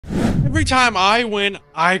Every time I win,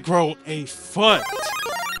 I grow a foot.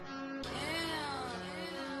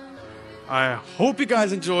 I hope you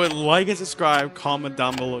guys enjoyed. Like and subscribe. Comment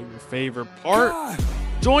down below your favorite part.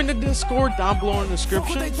 Join the Discord down below in the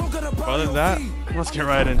description. Other than that, let's get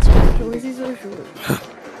right into it.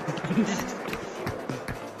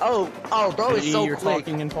 Oh, bro, it's so you're quick.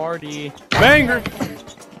 talking and party. Banger!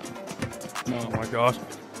 Oh my gosh.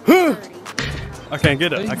 I can't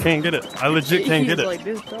get it. I can't get it. I legit can't get it. Like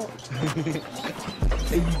this,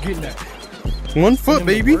 hey, you getting that? 1 foot,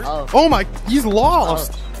 baby. Oh my, he's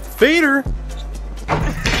lost. Fader.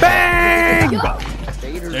 Bang!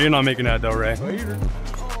 Yeah, you're not making that though, Ray.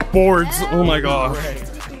 Boards. Oh my gosh.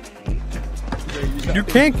 You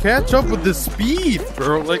can't catch up with the speed,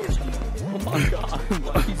 bro. Like. Oh my god.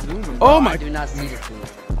 Why he's zooming? Oh my. I do not see this dude.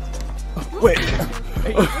 Wait.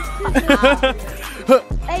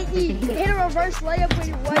 Hey, you hit a reverse layup when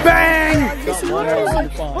you went. Bang!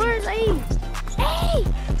 Where's A? Hey!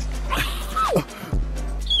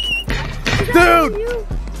 Dude!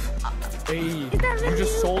 Hey, you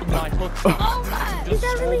just sold my hook. Oh my! Is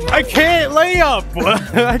that really him? I can't lay up.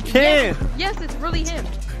 I can't. Yes, it's really him.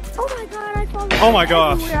 Oh my god! I followed Oh my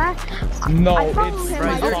gosh. No, I followed it's him.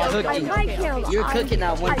 right. I like him. You're cooking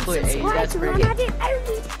at 1 foot, hey, that's I pretty. did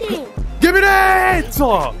everything. Give me that!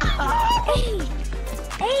 Hey!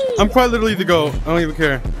 Hey! I'm quite literally the GOAT. I don't even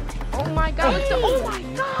care. Oh my god. Oh my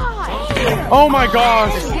god. Oh my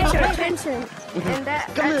gosh. Get your attention. And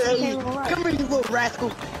that Come here, actually hey. came alive. Come here, you little rascal.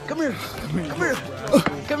 Come here. Come here.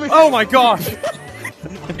 Come here. Oh my gosh.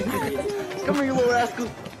 Come here, you little rascal.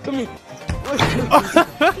 Come here.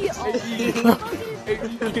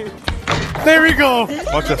 There we go.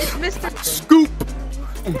 Watch this. Mr. Scoop.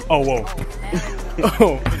 Oh, whoa.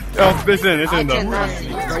 Oh, it's in I though. cannot see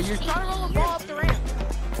you, bro. You're Trying to roll the ball off the ramp.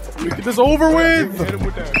 Get this over with.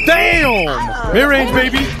 Damn. Mid-range,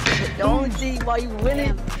 baby. The only thing why you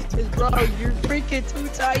winning is, bro, you're freaking too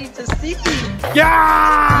tired to see.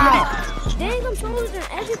 Yeah. Dang, I'm taller than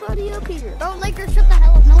everybody up here. Bro, Lakers, shut the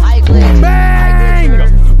hell up. No one I glitch.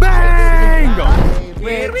 Bang. Bang.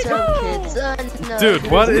 Dude,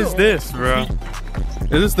 what is this, bro?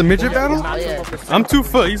 Is this the midget battle? Oh, yeah. I'm 2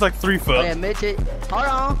 foot. He's like 3 Oh, foot. yeah, midget. Hold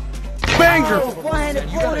on. Banger. One-handed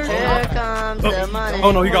floater. Here comes the money.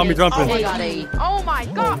 Oh no, he got me Oh, jumping. he got a. Oh my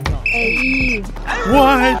god. AE.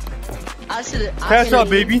 What? I should. Cash out,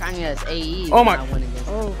 baby. Oh, my-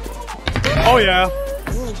 Oh. Oh yeah.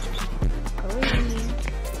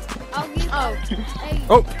 I'll give. Oh. Hey.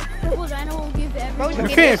 Oh. Triples, I know we'll give everyone.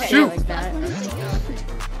 You can't shoot.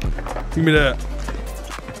 Give me that.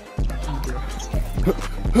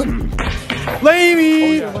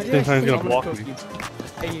 Lady! I think he's gonna block me.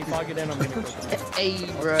 Hey, if I get in, I'm gonna. Hey,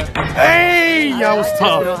 bro. Hey! That was I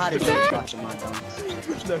don't know tough. how to do blocking my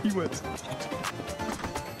dunks. No, he went.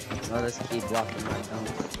 Well, let's keep blocking my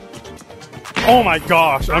dunks. Oh my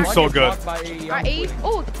gosh, I'm so good. Alright, AE.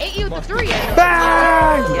 Oh, AE with the 3.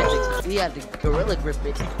 Bang! We have to gorilla grip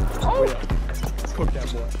it. Oh, Cook that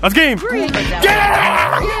boy. That's game.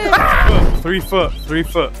 Yeah! 3 foot. 3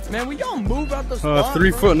 foot. Man, will y'all move out the spot?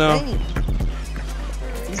 3 foot now.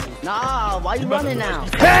 Nah, why you running now?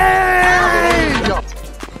 Hey!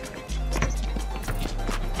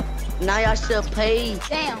 Now y'all should pay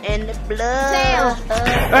Damn. in the blood. Damn.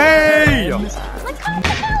 Hey! Like, come the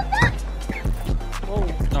hell down. Oh,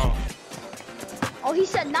 no. Oh, he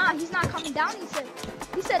said nah. He's not coming down.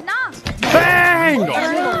 He said nah. Bang!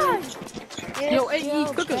 Yo, AE,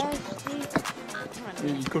 cook us.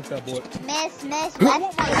 Yeah, you cook that boy. Mess.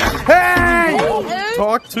 Hey!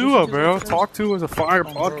 Talk to her, bro. Talk to is a fire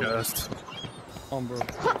podcast. Bro.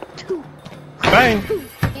 Bang!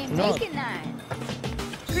 Ain't making that.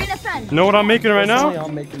 Green offense. You know what I'm making right now?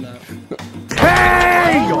 I'm making that.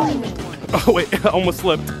 Hey! Oh wait, I almost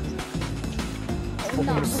slipped.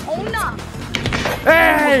 Oh no.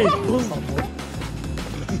 Hey!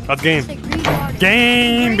 That's game.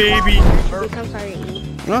 Game, baby. I'm sorry,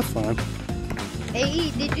 AE. That's fine.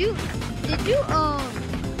 AE, did you play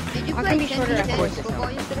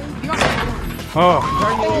football yesterday? Oh.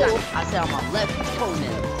 I said on my left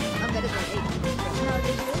toenail. I'm better than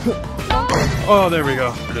Oh, there we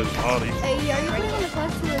go. It is body. AE, are you playing on the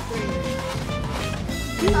plus 2 or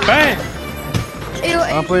 3? Bang!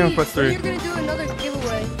 I'm playing on plus 3. You're gonna do another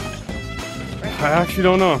giveaway. I actually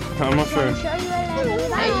don't know. I'm not sure.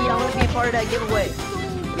 Hey, I want to be a part of that giveaway.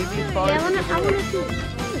 Be a part of the I wanna see.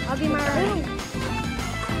 I'll be my right.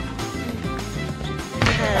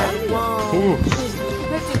 Ooh.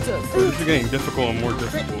 This is getting difficult and more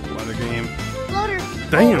difficult by the game. Floater.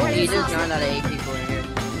 Damn. You just learned how to hate people in here.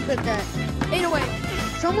 Clip that.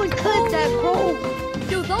 808. Someone clip that, bro.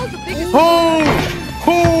 Dude, that was the biggest. Oh!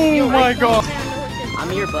 Oh! my god. I'm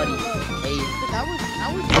here, buddy. Hey,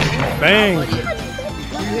 Bang. buddy. You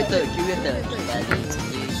hit the.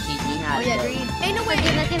 Ain't no way.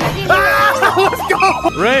 Let's go.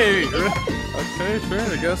 Ray. Okay, sure.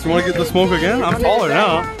 I guess. You want to get the smoke again? I'm taller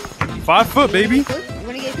now. 5 foot, baby. You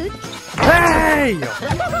wanna get food? Hey!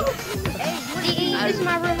 This is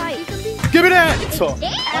my real height. Give me that! So,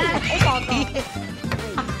 Damn!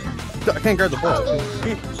 I can't grab the ball.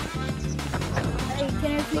 Hey!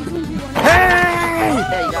 Hey,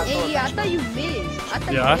 you got Hey, I thought you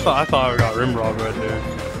missed. Yeah, I thought I got rim robbed right there.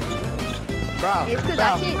 bro. It's because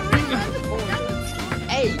I can't see.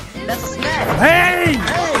 Hey, that's a smash. Hey!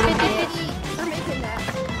 We're making that.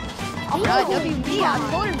 Oh, WB, I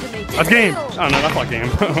told him to make it. That's game. Oh no, that's not game.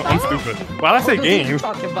 I'm stupid. Why'd I say What are you game?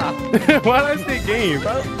 talking about? Why'd I say game?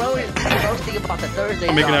 Bro is roasting about the Thursday.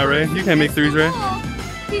 I'm making that, Ray. You can't make threes, Ray.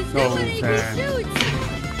 He's Oh, doing it, he man. shoots.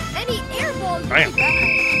 And he airballs. Bam.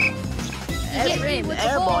 Get with the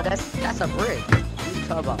Airball, ball. that's a brick. What are you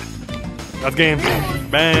talking about? That's game.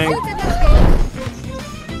 Bang.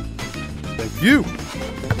 Thank you.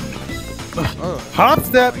 Hop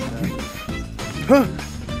step.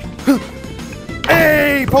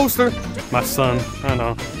 Hey, poster. My son. I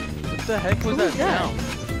know. What the heck was that sound?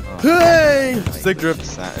 Hey, stick drift.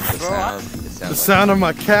 The sound of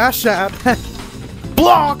my cash app.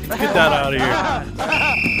 Block. Get that out of here.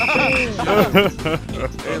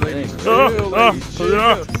 Hey, ladies, chill, ladies,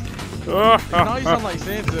 chill. Now you sound like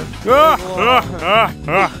Santa. Oh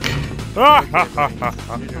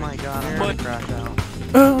my god, I'm gonna crack out.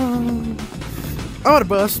 I'm on a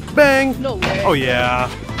bus. Bang. No way. Oh yeah.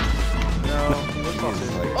 No, let's not do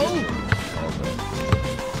it.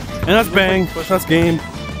 And that's bang. That's game.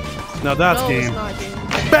 Now that's game.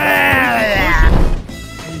 Bang.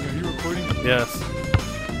 Hey, are you recording? Yes.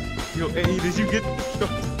 Yo, hey, did you get? Yo,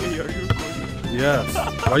 hey, are you recording? Yes.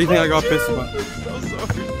 Why do you think I got pissed about? So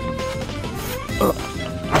sorry.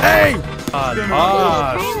 Hey.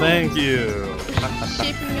 Gosh, thank you.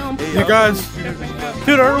 You guys,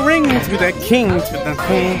 to the ring, to the king, to the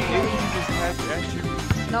queen.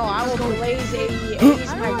 No, I will blaze AE. AE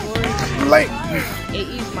is my glory. Late.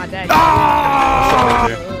 AE is my daddy. Ah!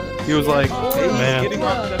 He was like, man.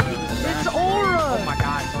 It's Aura. Oh my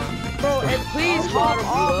god, bro. And please hold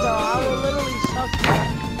off, though. I will literally suck.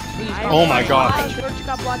 Oh my gosh. George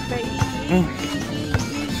got blocked by AE.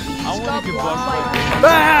 I want to get blocked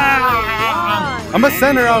by. I'm a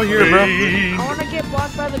center out here, bro. I want to get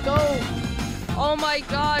blocked by the goal. Oh my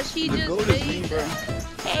gosh, he just made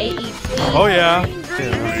AE. Oh yeah.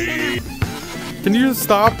 Can you just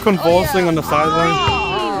stop convulsing on the sideline?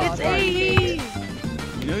 It's AE.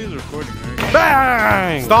 You know he's recording, right?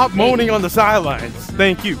 Bang! Stop moaning on the sidelines.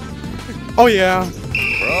 Thank you. Oh yeah. Bro.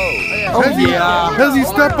 Oh yeah. Hezzy,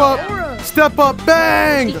 step up. Step up.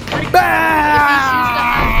 Bang!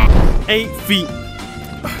 Bang! 8 feet.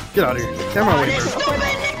 Get out of here. Camera away.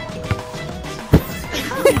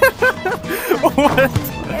 What?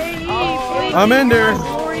 I'm in there.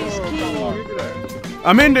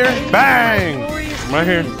 I'm in there. Bang! I'm right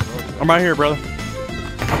here. I'm right here, brother.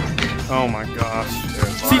 Oh my gosh.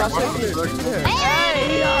 See?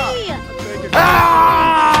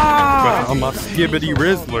 Ah! I'm a skibbity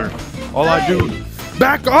Rizzler. All I do.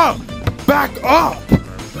 Back up! Back up!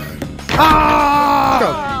 Ah!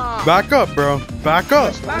 Back up, bro. Back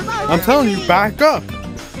up. I'm telling you, back up.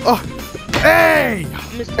 Oh. Hey!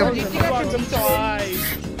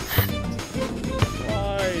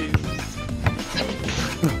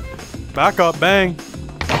 Back up, bang.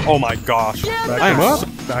 Oh my gosh. Back him up.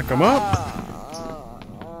 Back him up.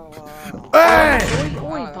 Hey!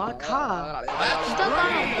 Oi, baka.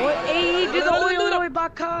 AE, do the oi,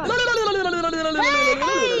 baka.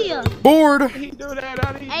 Hey! Board. Hey,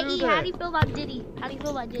 how do you feel about Diddy? How do you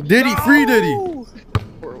feel about Diddy? Diddy, free Diddy.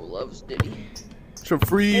 Bro loves Diddy. It's a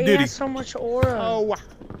free He Diddy. has so much aura. Oh,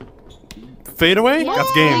 Fade away?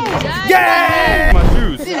 That's game. Yeah! My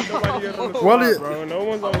shoes. What is? bro. No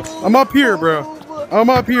one's on the. I'm up here, bro. I'm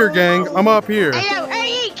up here, gang. I'm up here. Yo,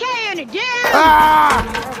 AEK in the gym!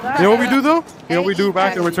 Ah! You know what we do though? You know what we do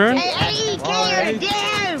back in return? AEK in the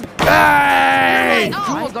gym! Hey!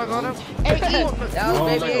 That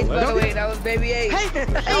was baby 8, by the way. That was baby 8.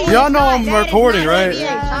 Y'all know I'm recording, right?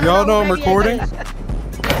 Y'all know I'm recording?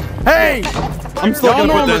 Hey! I'm still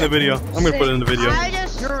gonna put that in the video. I'm gonna put it in the video.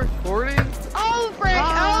 You're recording? Oh, frick!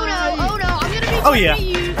 Oh no! I'm gonna be Oh yeah.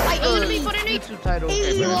 you. Like, I'm gonna be putting you. YouTube title.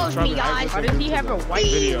 He loves me, guys. How does he have a white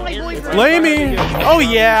Video. My boyfriend. Blame me. Oh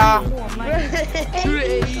yeah. Shoot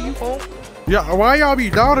it, AE, you home? Yeah. Why y'all be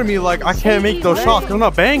doubting me like I can't make those shots? 'Cause I'm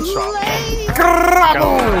not bang shots.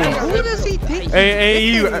 Who does he think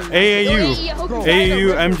AAU,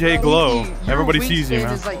 MJ Glow. Everybody sees you,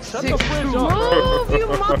 man. Like Stop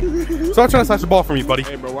trying to snatch the ball from me, buddy.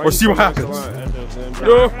 Or see what happens.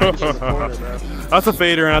 That's a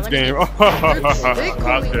fader and that's game.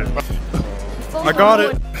 That's good. I got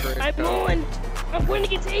it. I'm going to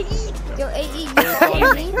get to AE. Yo, AE, you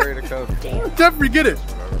Damn. Jeffrey, get it.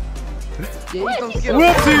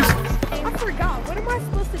 Whoopsies. I forgot. What am I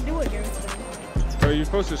supposed to do against them? Bro, you're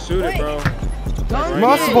supposed to shoot it, bro. I'm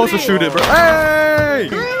not supposed to shoot it, bro. Hey!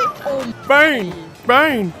 Bang!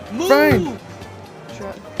 Bang! Bang!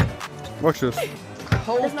 Watch this. Okay.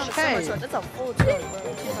 That's a full truck,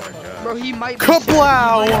 Bro, he might be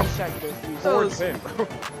Kablow!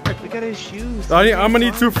 Look at his shoes. I'm gonna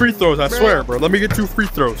need 2 free throws, I swear, bro. Let me get 2 free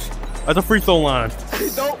throws. At the free throw line.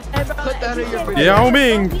 Don't put that in your video. Yao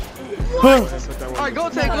Ming! Alright, go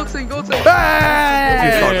take.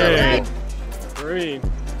 Hey! Green.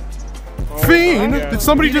 Fiend? Did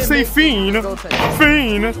somebody just say fiend?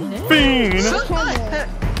 Fiend! Fiend!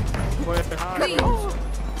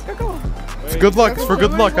 It's good luck. It's for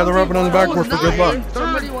good luck. Got the rubbing on the backboard for good luck.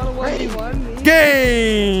 Somebody wanna 1v1 me? Game!